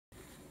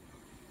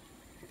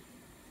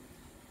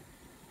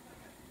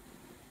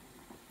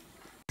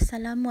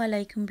আসসালামু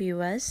আলাইকুম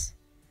ভিউয়ার্স,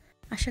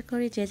 আশা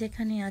করি যে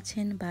যেখানে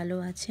আছেন ভালো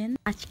আছেন।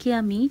 আজকে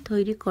আমি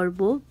তৈরি করব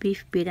বিফ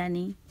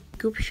বিরিয়ানি।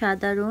 খুব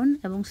সাধারণ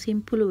এবং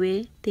সিম্পল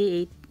ওয়েতে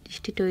এই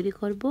ডিশটি তৈরি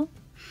করব।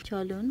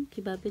 চলুন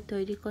কিভাবে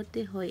তৈরি করতে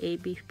হয় এই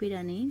বিফ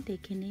বিরিয়ানি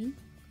দেখে নিই।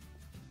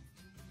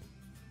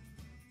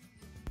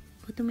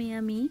 প্রথমে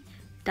আমি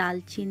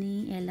দালচিনি,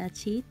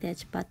 এলাচি,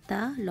 তেজপাতা,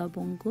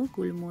 লবঙ্গ,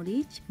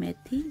 গোলমরিচ,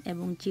 মেথি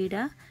এবং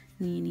জিরা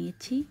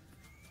নিয়েছি।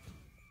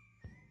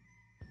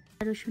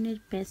 রসুনের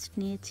পেস্ট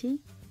নিয়েছি।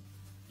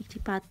 একটি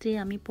পাত্রে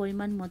আমি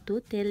পরিমাণ মতো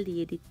তেল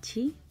দিয়ে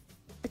দিচ্ছি।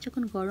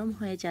 যখন গরম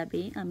হয়ে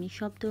যাবে আমি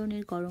সব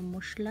ধরনের গরম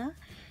মশলা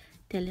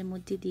তেলের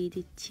মধ্যে দিয়ে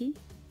দিচ্ছি।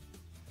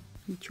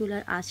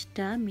 চুলার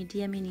আঁচটা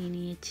মিডিয়ামে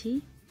নিয়েছি।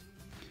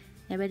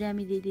 এবারে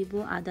আমি দিয়ে দিব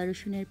আদা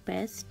রসুনের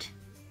পেস্ট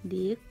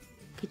দিয়ে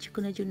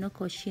কিছুক্ষণের জন্য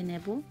কষিয়ে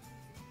নেব।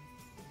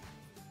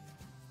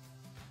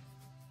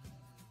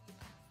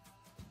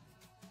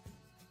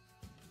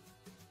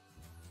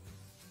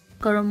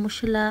 গরম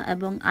মশলা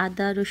এবং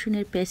আদা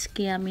রসুনের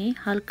পেস্টকে আমি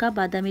হালকা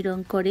বাদামি রং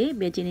করে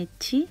ভেজে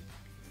নিচ্ছি।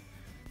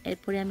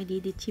 এরপরে আমি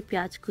দিয়ে দিচ্ছি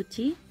পেঁয়াজ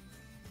কুচি,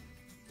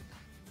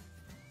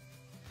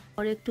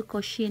 পরে একটু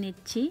কষিয়ে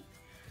নিচ্ছি।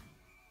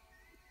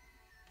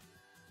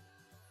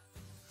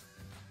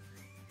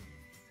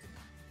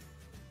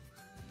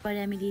 পরে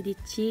আমি দিয়ে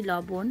দিচ্ছি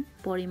লবণ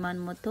পরিমাণ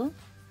মতো।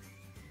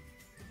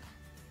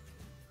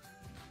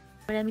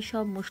 পরে আমি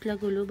সব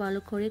মশলাগুলো ভালো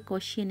করে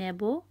কষিয়ে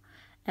নেব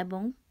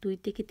এবং 2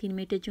 থেকে 3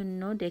 মিনিটের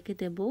জন্য ঢেকে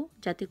দেব,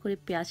 যাতে করে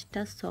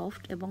পেঁয়াজটা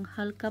সফট এবং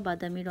হালকা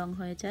বাদামি রং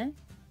হয়ে যায়।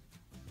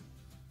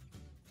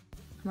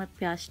 আমার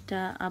পেঁয়াজটা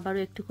আবারও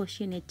একটু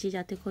কষিয়ে নিচ্ছি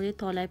যাতে করে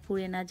তলায়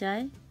পুড়ে না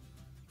যায়।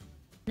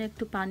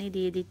 একটু পানি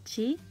দিয়ে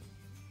দিচ্ছি।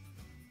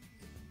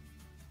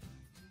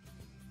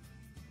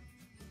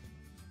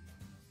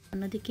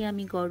 অন্যদিকে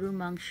আমি গরুর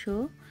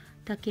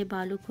মাংসটাকে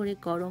ভালো করে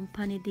গরম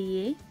পানি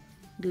দিয়ে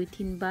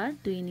 2-3 বার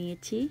ধুয়ে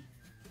নিয়েছি।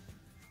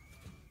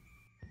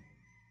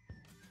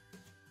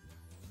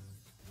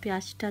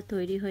 পেঁয়াজটা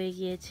তৈরি হয়ে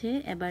গিয়েছে।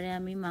 এবারে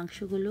আমি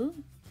মাংসগুলো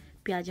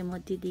পেঁয়াজের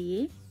মধ্যে দিয়ে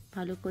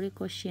ভালো করে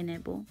কষিয়ে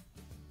নেব।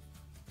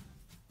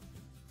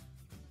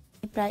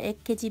 প্রায় 1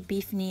 কেজি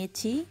বিফ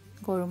নিয়েছি,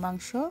 গরু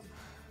মাংস,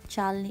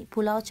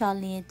 পোলাও চাল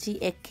নিয়েছি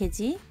 1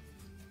 কেজি,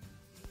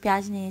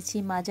 পেঁয়াজ নিয়েছি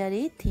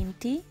মাঝারি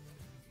 3টি,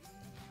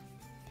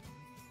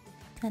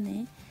 এখানে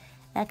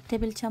 1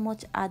 টেবিল চামচ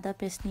আদা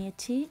পেস্ট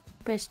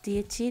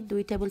দিয়েছি 2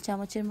 টেবিল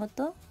চামচের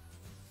মতো।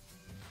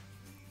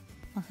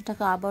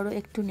 মাংসটাকে আবারও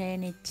একটু নেড়ে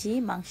নিচ্ছি।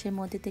 মাংসের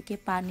মধ্যে থেকে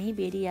পানি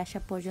বেরিয়ে আসা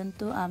পর্যন্ত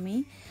আমি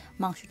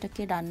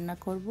মাংসটাকে রান্না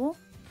করব।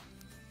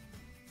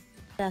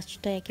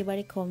 আঁচটা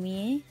একেবারে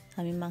কমিয়ে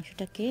আমি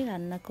মাংসটাকে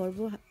রান্না করব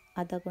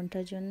আধা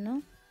ঘন্টার জন্য।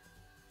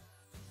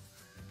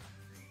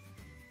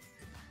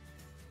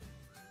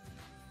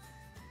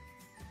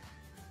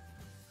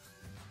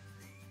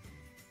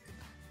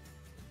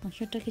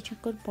 মাংসটা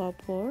কিছুক্ষণ পর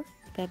পর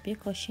এভাবে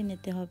কষিয়ে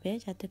নিতে হবে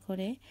যাতে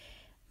করে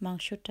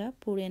মাংসটা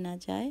পুড়ে না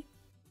যায়।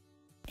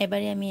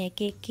 এবারে আমি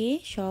একে একে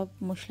সব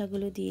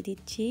মশলাগুলো দিয়ে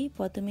দিচ্ছি।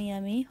 প্রথমেই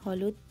আমি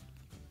হলুদ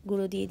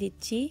গুঁড়ো দিয়ে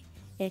দিচ্ছি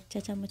 1 চা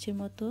চামচের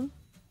মতো,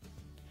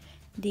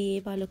 দিয়ে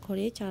ভালো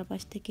করে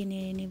চারপাশ থেকে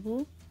নেড়ে নেব।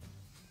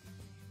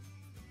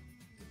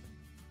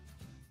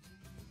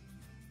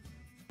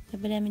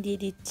 এবারে আমি দিয়ে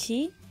দিচ্ছি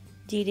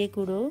জিরে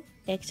গুঁড়ো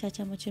 1 চা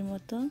চামচের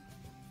মতো,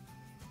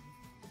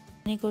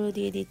 ধনে গুঁড়ো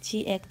দিয়ে দিচ্ছি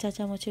 1 চা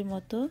চামচের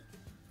মতো,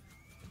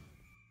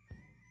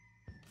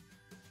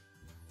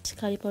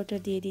 কারি পাউডার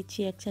দিয়ে দিচ্ছি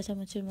 1 চা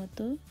চামচের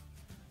মতো,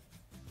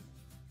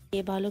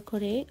 দিয়ে ভালো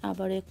করে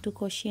আবার একটু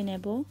কষিয়ে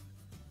নেব।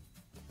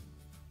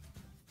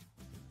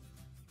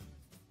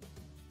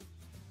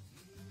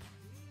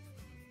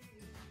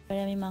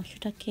 এবারে আমি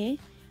মাংসটাকে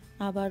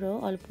আবারও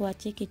অল্প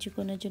আঁচে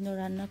কিছুক্ষণের জন্য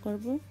রান্না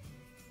করব।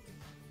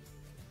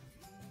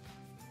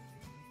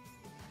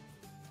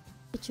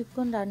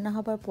 কিছুক্ষণ রান্না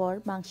হবার পর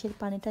মাংসের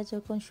পানিটা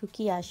যখন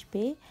শুকিয়ে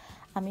আসবে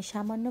আমি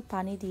সামান্য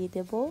পানি দিয়ে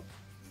দেব।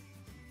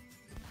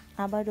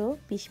 আবারও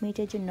 20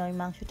 মিনিটের জন্য আমি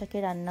মাংসটাকে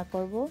রান্না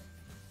করব।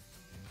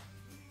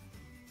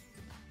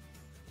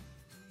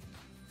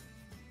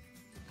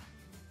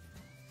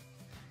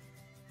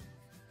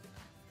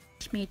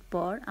 20 মিনিট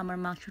পর আমার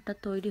মাংসটা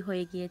তৈরি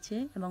হয়ে গিয়েছে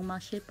এবং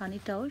মাংসের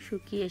পানিটাও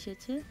শুকিয়ে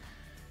এসেছে।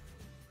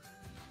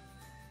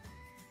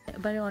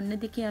 এবারে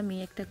অন্যদিকে আমি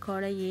একটা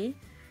কড়াইয়ে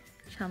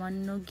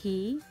সামান্য ঘি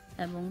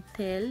এবং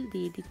তেল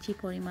দিয়ে দিচ্ছি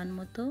পরিমাণ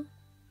মতো।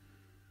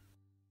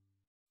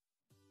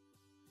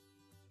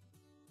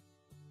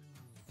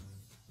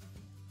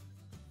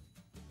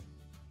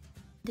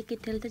 দেখে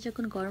তেলটা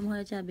যখন গরম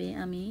হয়ে যাবে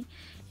আমি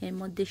এর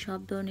মধ্যে সব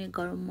ধরনের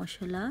গরম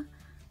মশলা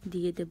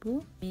দিয়ে দেব।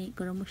 এই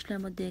গরম মশলার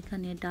মধ্যে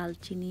এখানে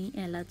দালচিনি,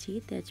 এলাচি,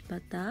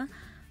 তেজপাতা,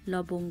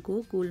 লবঙ্গ,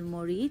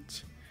 গোলমরিচ,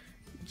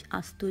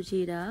 আস্ত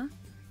জিরা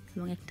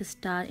এবং একটা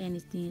স্টার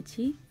এনিস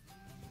নিয়েছি।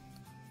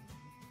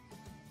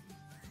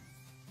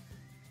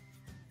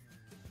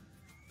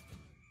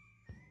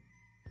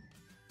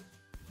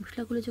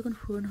 মশলাগুলো যখন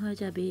ফোড়ন হয়ে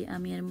যাবে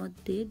আমি এর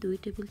মধ্যে 2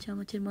 টেবিল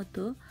চামচের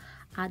মতো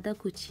আদা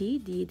কুচি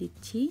দিয়ে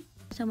দিচ্ছি,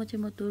 চামচের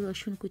মতো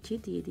রসুন কুচি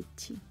দিয়ে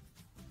দিচ্ছি।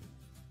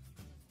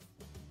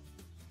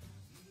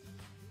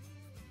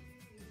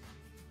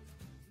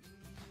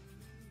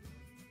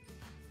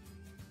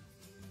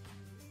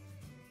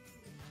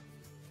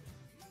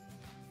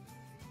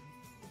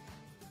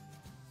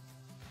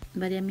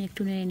 এবারে আমি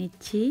একটু নেড়ে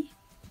নিচ্ছি।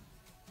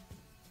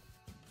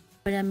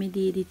 এবারে আমি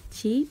দিয়ে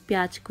দিচ্ছি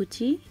পেঁয়াজ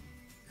কুচি।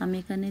 আমি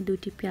এখানে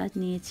 2টি পেঁয়াজ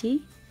নিয়েছি।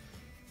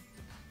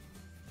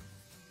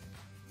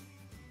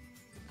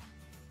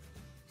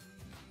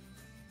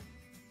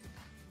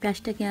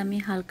 পেঁয়াজটাকে আমি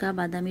হালকা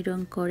বাদামি রং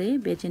করে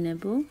ভেজে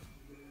নেব।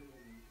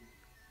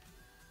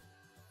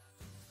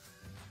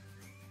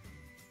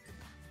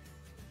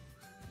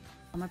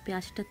 আমার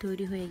পেঁয়াজটা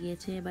তৈরি হয়ে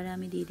গিয়েছে। এবারে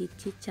আমি দিয়ে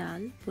দিচ্ছি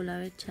চাল,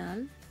 পোলাওয়ের চাল।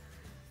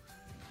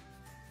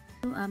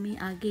 তো আমি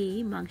আগেই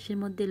মাংসের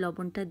মধ্যে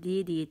লবণটা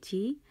দিয়ে দিয়েছি,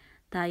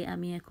 তাই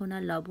আমি এখন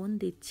আর লবণ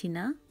দিচ্ছি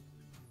না।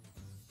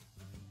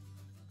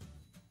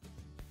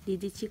 দিয়ে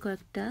দিচ্ছি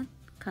কয়েকটা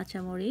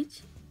কাঁচামরিচ।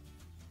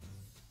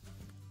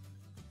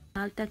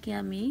 চালটাকে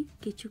আমি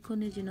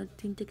কিছুক্ষণের জন্য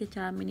 3 থেকে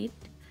 4 মিনিট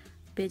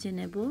ভেজে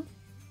নেব।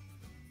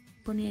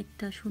 তখনই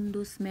একটা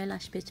সুন্দর স্মেল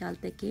আসবে চাল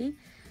থেকে,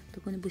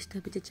 তখন বুঝতে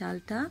হবে যে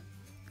চালটা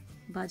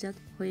ভাজা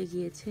হয়ে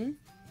গিয়েছে।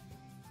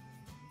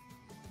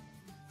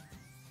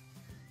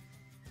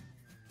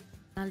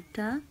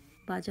 চালটা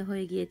ভাজা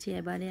হয়ে গিয়েছে।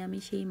 এবারে আমি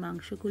সেই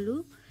মাংসগুলো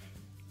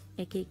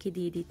একে একে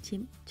দিয়ে দিচ্ছি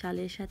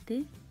চালের সাথে।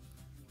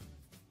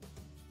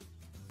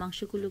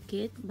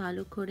 মাংসগুলোকে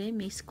ভালো করে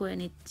মিক্স করে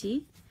নিচ্ছি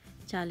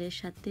চালের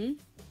সাথে।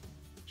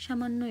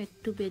 সামান্য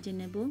একটু ভেজে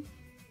নেব।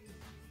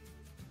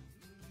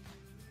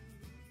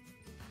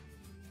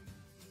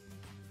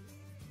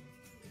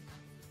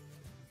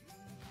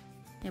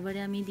 এবারে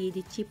আমি দিয়ে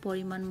দিচ্ছি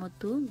পরিমাণ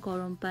মতো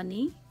গরম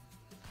পানি।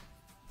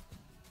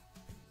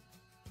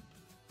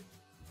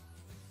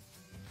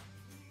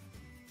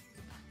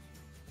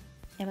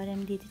 এবারে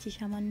আমি দিয়ে দিচ্ছি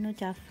সামান্য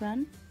জাফরান।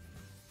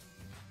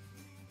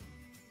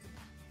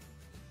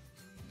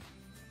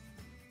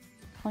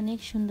 অনেক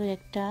সুন্দর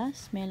একটা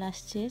স্মেল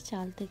আসছে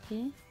চাল থেকে।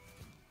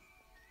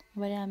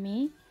 এবারে আমি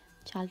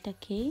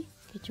চালটাকে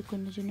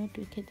কিছুক্ষণের জন্য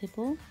ঢেকে দেব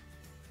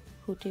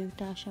ফুটে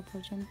উঠে আসা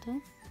পর্যন্ত।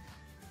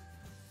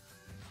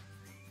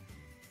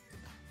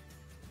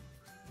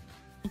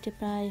 এটা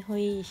প্রায়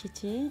হয়ে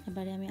এসেছে।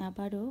 এবারে আমি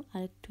আবারও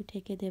আরেকটু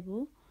ঢেকে দেব।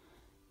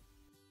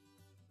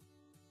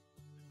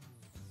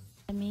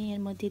 আমি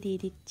এর মধ্যে দিয়ে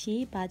দিচ্ছি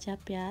ভাজা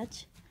পেঁয়াজ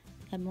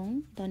এবং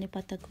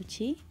ধনেপাতা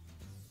কুচি।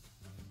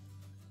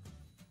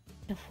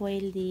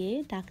 ফয়েল দিয়ে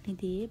ঢাকনি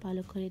দিয়ে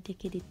ভালো করে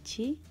ঢেকে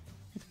দিচ্ছি,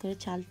 যাতে করে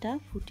চালটা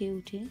ফুটে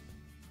উঠে।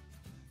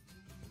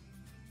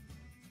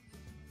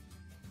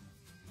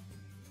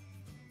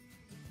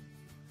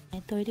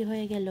 তৈরি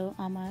হয়ে গেল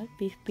আমার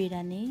বিফ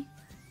বিরিয়ানি।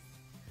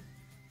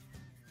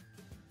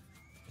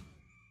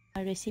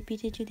 আর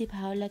রেসিপিটি যদি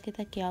ভালো লাগে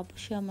থাকে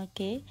অবশ্যই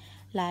আমাকে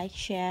লাইক,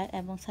 শেয়ার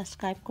এবং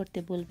সাবস্ক্রাইব করতে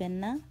ভুলবেন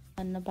না।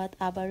 ধন্যবাদ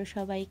আবারও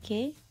সবাইকে।